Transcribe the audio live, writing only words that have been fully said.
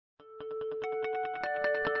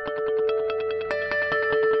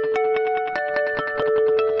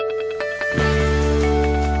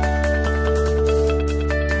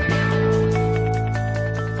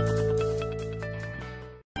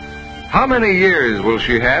How many years will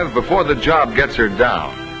she have before the job gets her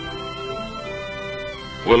down?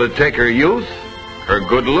 Will it take her youth, her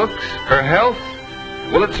good looks, her health?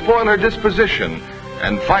 Will it spoil her disposition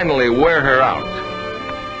and finally wear her out?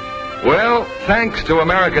 Well, thanks to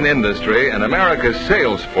American industry and America's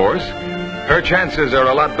sales force, her chances are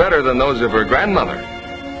a lot better than those of her grandmother.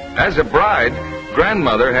 As a bride,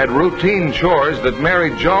 Grandmother had routine chores that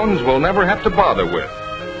Mary Jones will never have to bother with.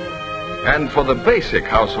 And for the basic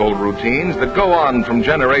household routines that go on from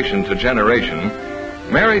generation to generation,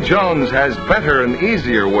 Mary Jones has better and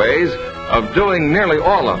easier ways of doing nearly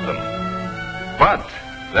all of them. But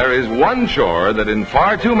there is one chore that in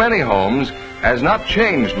far too many homes has not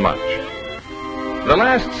changed much. The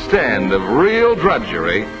last stand of real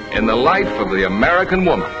drudgery in the life of the American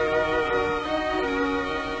woman.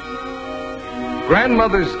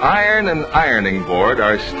 Grandmother's iron and ironing board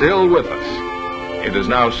are still with us. It is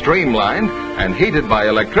now streamlined and heated by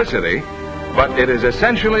electricity, but it is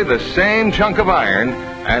essentially the same chunk of iron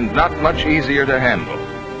and not much easier to handle.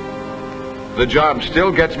 The job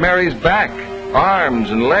still gets Mary's back,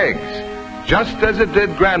 arms, and legs, just as it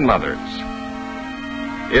did Grandmother's.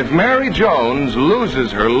 If Mary Jones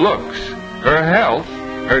loses her looks, her health,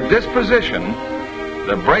 her disposition,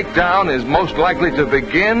 the breakdown is most likely to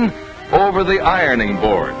begin over the ironing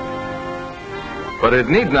board. But it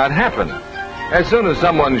need not happen. As soon as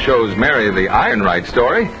someone shows Mary the Ironright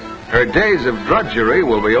story, her days of drudgery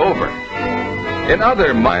will be over. In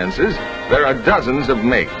other appliances, there are dozens of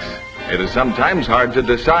makes. It is sometimes hard to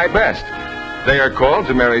decide best. They are called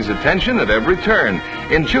to Mary's attention at every turn.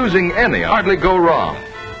 In choosing any, hardly go wrong.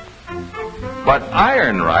 But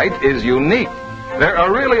Ironright is unique. There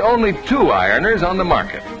are really only two ironers on the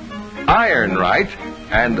market: Ironright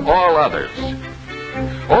and all others.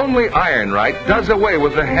 Only Ironright does away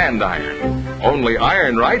with the hand iron. Only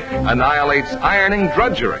Ironright annihilates ironing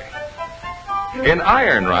drudgery. In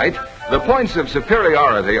Ironright, the points of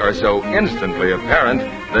superiority are so instantly apparent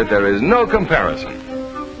that there is no comparison.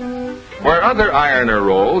 Where other ironer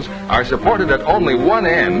rolls are supported at only one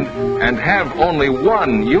end and have only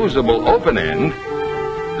one usable open end,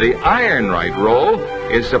 the Ironright roll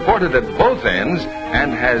is supported at both ends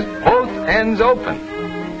and has both ends open.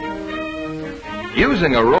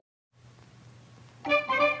 Using a roll...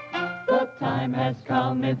 The time has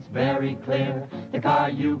come, it's very clear. The car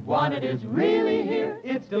you've wanted is really here.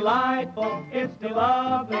 It's delightful, it's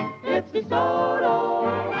lovely, it's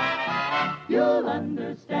DeSoto. You'll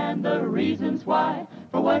understand the reasons why.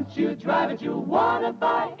 For once you drive it, you'll want to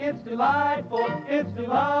buy. It's delightful, it's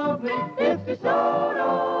lovely, it's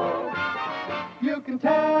DeSoto. You can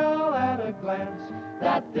tell at a glance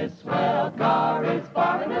that this swell car is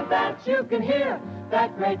far in advance. You can hear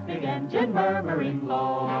that great big engine murmuring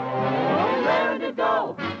low, raring to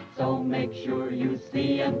go. So make sure you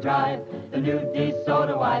see and drive the new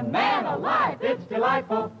DeSoto. Why, man alive, it's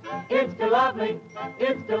delightful, it's lovely,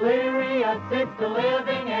 it's delirious, it's the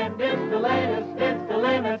living, and it's the latest, it's the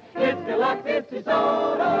limit, it's deluxe, it's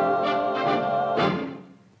DeSoto.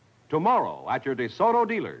 Tomorrow at your DeSoto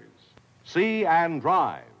dealers, see and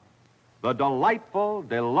drive the delightful,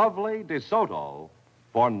 lovely DeSoto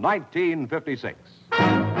for 1956.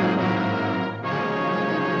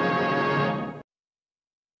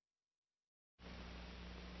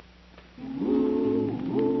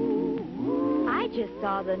 I just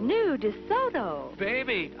saw the new DeSoto.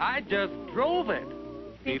 Baby, I just drove it.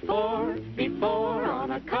 Before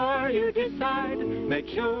on a car you decide, make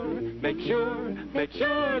sure that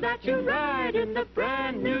you ride in the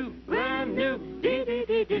brand new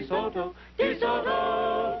DeSoto.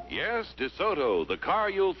 Yes, DeSoto, the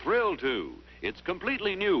car you'll thrill to. It's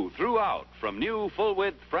completely new throughout, from new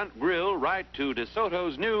full-width front grille right to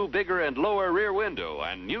DeSoto's new bigger and lower rear window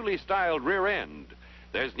and newly styled rear end.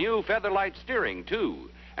 There's new Featherlight steering,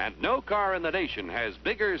 too, and no car in the nation has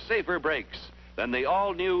bigger, safer brakes than the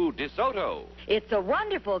all-new DeSoto. It's a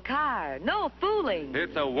wonderful car, no fooling.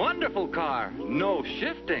 It's a wonderful car, no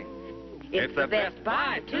shifting. It's the best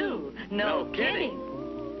buy, too, no kidding.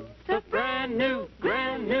 The brand new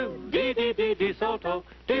DeSoto.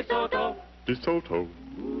 DeSoto.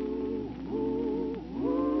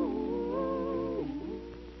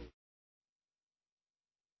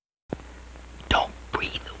 Don't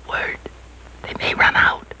breathe a word. They may run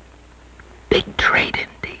out. Big trade-in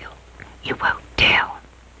deal. You won't tell.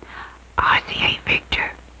 RCA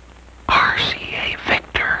Victor. RCA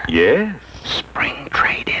Victor. Yes? Spring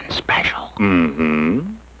trade-in special.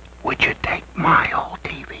 Mm-hmm. Would you take my old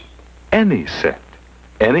TV? Any set,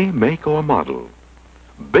 any make or model.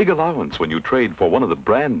 Big allowance when you trade for one of the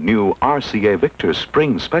brand new RCA Victor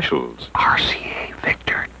spring specials. RCA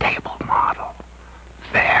Victor table model.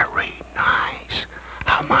 Very nice.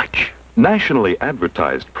 Nationally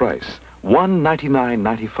advertised price,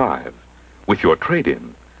 $199.95. With your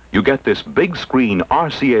trade-in, you get this big screen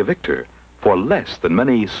RCA Victor for less than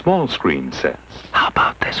many small screen sets. How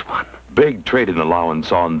about this one? Big trade-in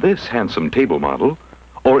allowance on this handsome table model,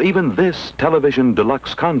 or even this television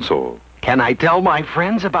deluxe console. Can I tell my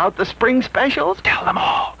friends about the spring specials? Tell them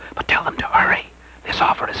all, but tell them to hurry. This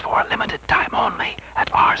offer is for a limited time only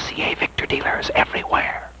at RCA Victor dealers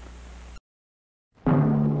everywhere.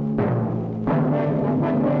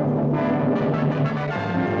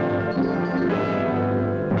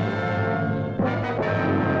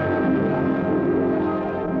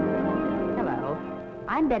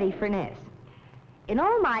 I'm Betty Furness. In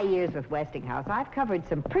all my years with Westinghouse, I've covered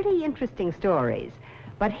some pretty interesting stories.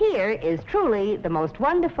 But here is truly the most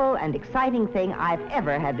wonderful and exciting thing I've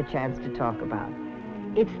ever had the chance to talk about.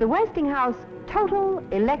 It's the Westinghouse Total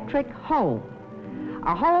Electric Home.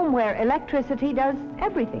 A home where electricity does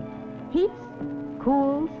everything. Heats,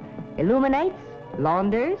 cools, illuminates,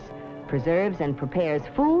 launders, preserves and prepares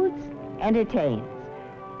foods, entertains.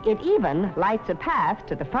 It even lights a path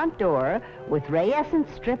to the front door with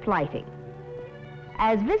rayescent strip lighting.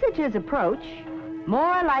 As visitors approach,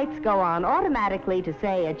 more lights go on automatically to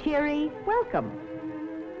say a cheery welcome.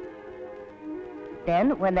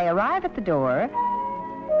 Then, when they arrive at the door,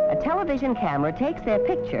 a television camera takes their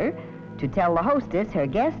picture to tell the hostess her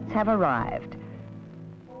guests have arrived.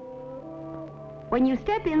 When you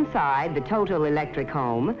step inside the Total Electric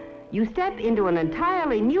Home, you step into an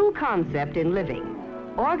entirely new concept in living,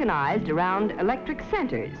 organized around electric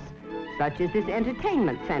centers, such as this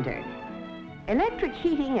entertainment center. Electric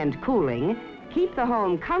heating and cooling keep the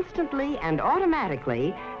home constantly and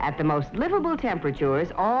automatically at the most livable temperatures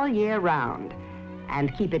all year round,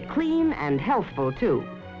 and keep it clean and healthful too.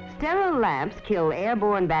 Sterile lamps kill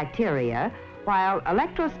airborne bacteria, while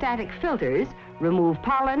electrostatic filters remove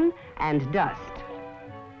pollen and dust.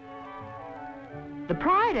 The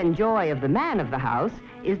pride and joy of the man of the house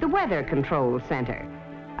is the Weather Control Center,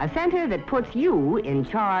 a center that puts you in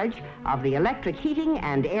charge of the electric heating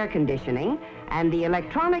and air conditioning and the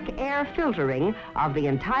electronic air filtering of the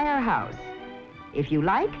entire house. If you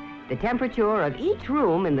like, the temperature of each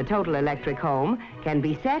room in the Total Electric Home can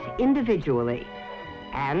be set individually.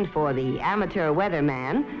 And for the amateur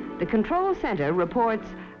weatherman, the control center reports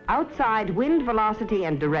outside wind velocity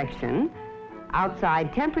and direction,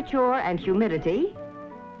 outside temperature and humidity,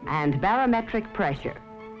 and barometric pressure.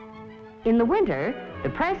 In the winter, the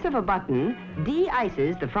press of a button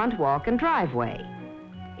de-ices the front walk and driveway.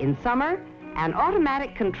 In summer, an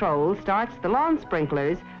automatic control starts the lawn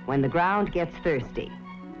sprinklers when the ground gets thirsty.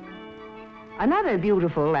 Another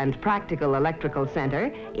beautiful and practical electrical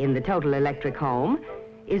center in the Total Electric Home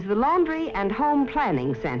is the Laundry and Home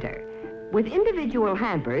Planning Center. With individual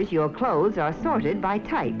hampers, your clothes are sorted by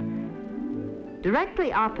type.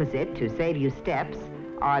 Directly opposite, to save you steps,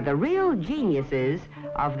 are the real geniuses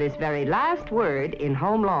of this very last word in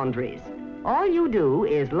home laundries. All you do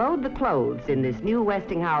is load the clothes in this new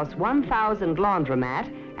Westinghouse 1000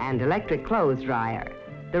 laundromat and electric clothes dryer.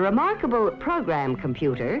 The remarkable program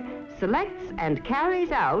computer selects and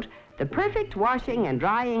carries out the perfect washing and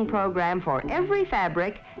drying program for every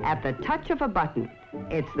fabric at the touch of a button.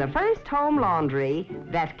 It's the first home laundry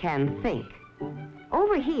that can think.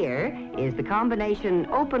 Over here is the combination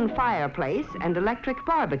open fireplace and electric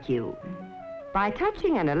barbecue. By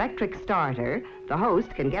touching an electric starter, the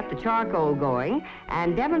host can get the charcoal going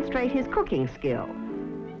and demonstrate his cooking skill.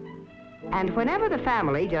 And whenever the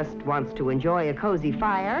family just wants to enjoy a cozy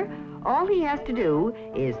fire, all he has to do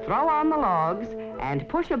is throw on the logs and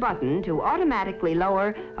push a button to automatically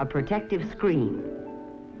lower a protective screen.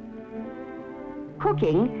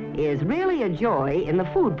 Cooking is really a joy in the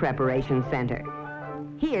food preparation center.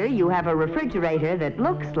 Here you have a refrigerator that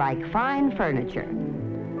looks like fine furniture.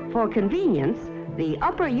 For convenience, the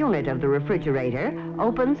upper unit of the refrigerator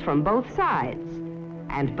opens from both sides,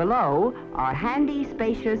 and below are handy,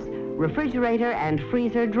 spacious refrigerator and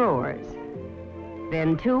freezer drawers.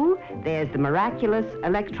 Then, too, there's the miraculous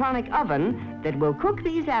electronic oven that will cook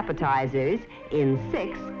these appetizers in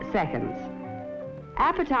 6 seconds.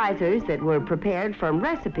 Appetizers that were prepared from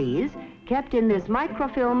recipes kept in this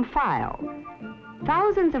microfilm file.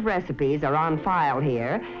 Thousands of recipes are on file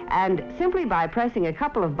here, and simply by pressing a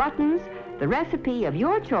couple of buttons, the recipe of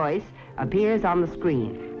your choice appears on the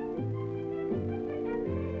screen.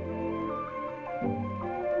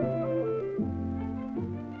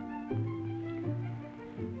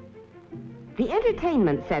 The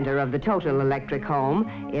entertainment center of the Total Electric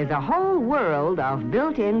Home is a whole world of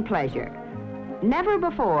built-in pleasure. Never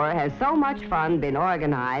before has so much fun been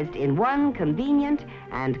organized in one convenient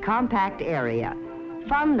and compact area.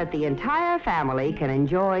 fun that the entire family can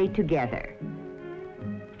enjoy together.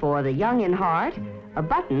 For the young in heart, a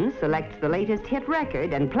button selects the latest hit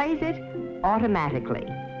record and plays it automatically.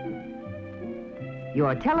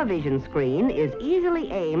 Your television screen is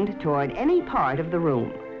easily aimed toward any part of the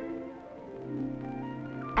room.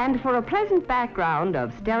 And for a pleasant background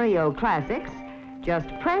of stereo classics, just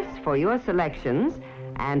press for your selections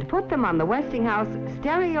and put them on the Westinghouse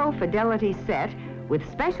Stereo Fidelity set with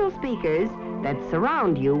special speakers that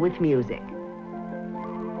surround you with music.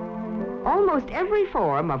 Almost every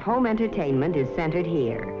form of home entertainment is centered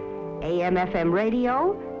here. AM/FM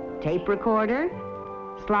radio, tape recorder,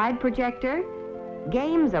 slide projector,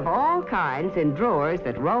 games of all kinds in drawers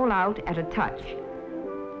that roll out at a touch.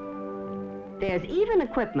 There's even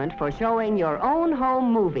equipment for showing your own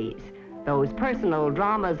home movies, those personal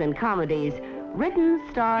dramas and comedies written,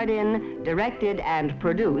 starred in, directed, and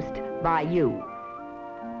produced by you.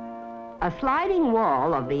 A sliding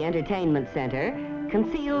wall of the entertainment center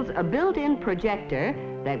conceals a built-in projector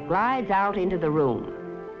that glides out into the room.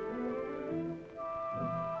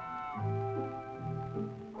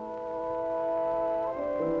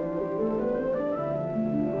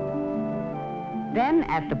 Then,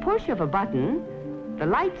 at the push of a button, the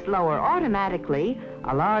lights lower automatically,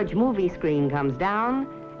 a large movie screen comes down,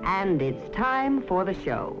 and it's time for the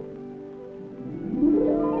show.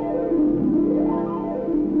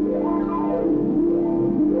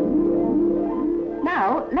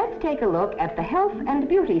 Now, let's take a look at the Health and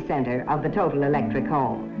Beauty Center of the Total Electric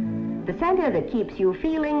Home. The center that keeps you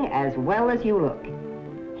feeling as well as you look.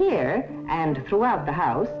 Here, and throughout the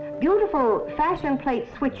house, beautiful fashion plate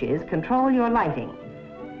switches control your lighting.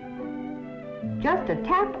 Just a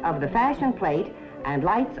tap of the fashion plate and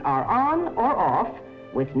lights are on or off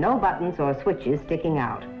with no buttons or switches sticking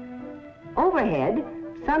out. Overhead,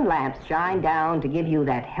 sun lamps shine down to give you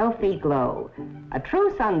that healthy glow. A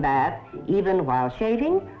true sun bath, even while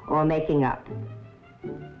shaving or making up.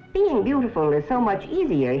 Being beautiful is so much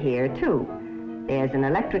easier here, too. There's an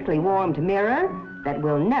electrically warmed mirror that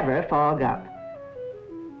will never fog up.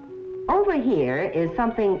 Over here is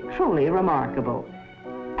something truly remarkable.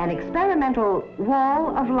 An experimental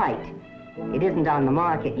wall of light. It isn't on the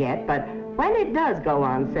market yet, but when it does go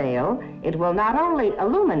on sale, it will not only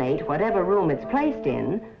illuminate whatever room it's placed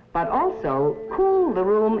in, but also cool the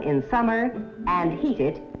room in summer and heat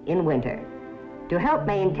it in winter. To help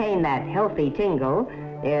maintain that healthy tingle,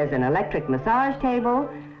 there's an electric massage table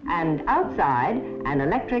and outside an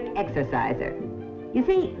electric exerciser. You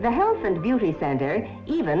see, the Health and Beauty Center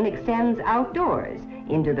even extends outdoors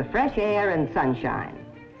into the fresh air and sunshine.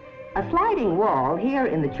 A sliding wall here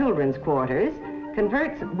in the children's quarters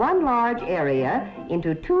converts one large area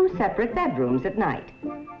into 2 separate bedrooms at night.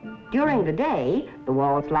 During the day, the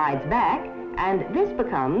wall slides back, and this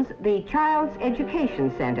becomes the Child's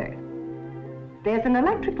Education Center. There's an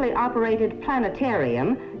electrically operated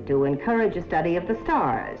planetarium to encourage a study of the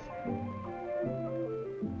stars.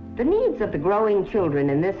 The needs of the growing children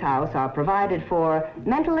in this house are provided for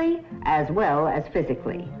mentally as well as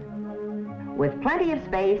physically, with plenty of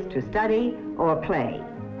space to study or play.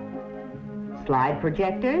 Slide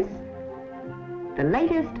projectors, the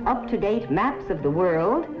latest up-to-date maps of the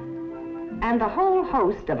world, and a whole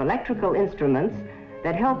host of electrical instruments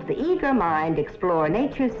that help the eager mind explore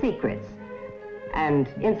nature's secrets and,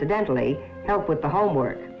 incidentally, help with the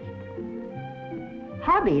homework.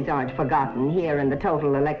 Hobbies aren't forgotten here in the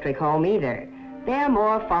Total Electric Home either. They're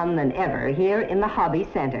more fun than ever here in the Hobby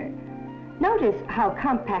Center. Notice how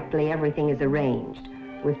compactly everything is arranged,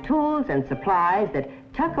 with tools and supplies that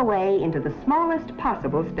tuck away into the smallest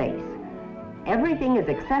possible space. Everything is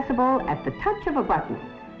accessible at the touch of a button,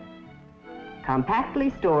 compactly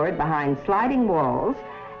stored behind sliding walls,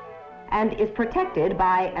 and is protected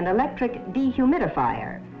by an electric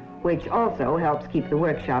dehumidifier, which also helps keep the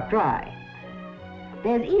workshop dry.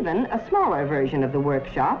 There's even a smaller version of the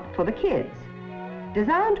workshop for the kids.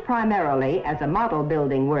 Designed primarily as a model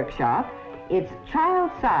building workshop, it's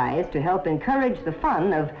child-sized to help encourage the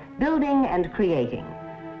fun of building and creating.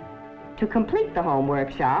 To complete the home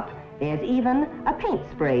workshop, there's even a paint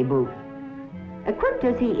spray booth. Equipped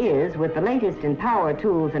as he is with the latest in power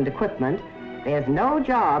tools and equipment, there's no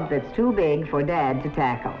job that's too big for Dad to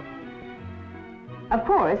tackle. Of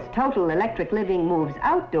course, Total Electric Living moves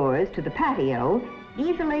outdoors to the patio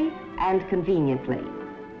easily and conveniently.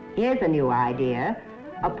 Here's a new idea,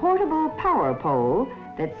 a portable power pole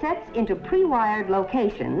that sets into pre-wired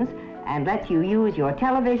locations and lets you use your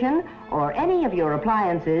television or any of your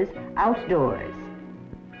appliances outdoors.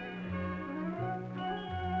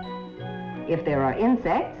 If there are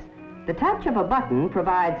insects, the touch of a button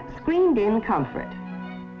provides screened-in comfort.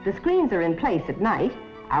 The screens are in place at night,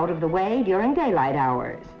 out of the way during daylight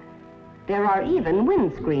hours. There are even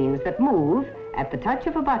wind screens that move at the touch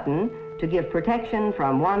of a button to give protection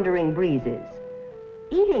from wandering breezes.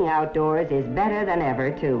 Eating outdoors is better than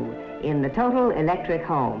ever, too, in the Total Electric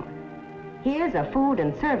home. Here's a food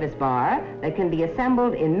and service bar that can be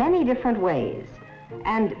assembled in many different ways.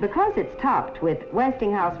 And because it's topped with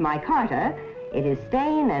Westinghouse micarta, it is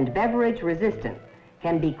stain and beverage resistant,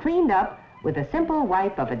 can be cleaned up with a simple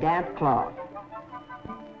wipe of a damp cloth.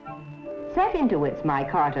 Set into its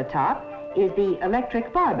micarta top is the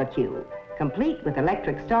electric barbecue, complete with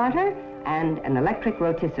electric starter and an electric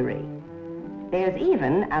rotisserie. There's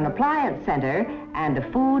even an appliance center and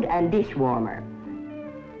a food and dish warmer.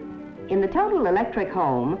 In the Total Electric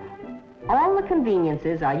home, all the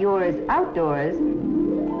conveniences are yours outdoors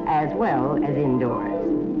as well as indoors.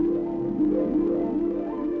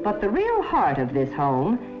 But the real heart of this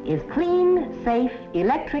home is clean, safe,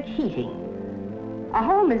 electric heating. A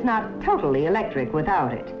home is not totally electric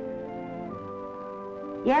without it.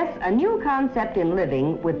 Yes, a new concept in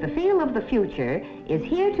living with the feel of the future is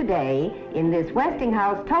here today in this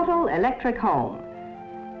Westinghouse Total Electric home.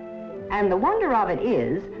 And the wonder of it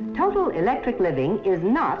is, Total Electric living is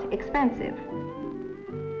not expensive.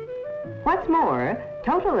 What's more,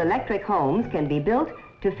 Total Electric homes can be built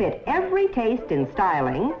to fit every taste in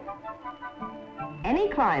styling, any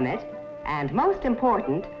climate, and most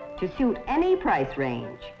important, to suit any price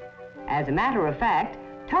range. As a matter of fact,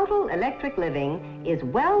 Total Electric living is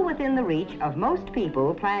well within the reach of most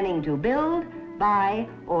people planning to build, buy,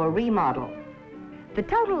 or remodel. The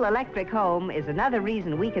Total Electric home is another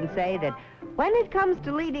reason we can say that when it comes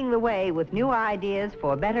to leading the way with new ideas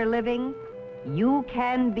for better living, you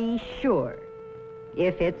can be sure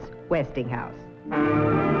if it's Westinghouse.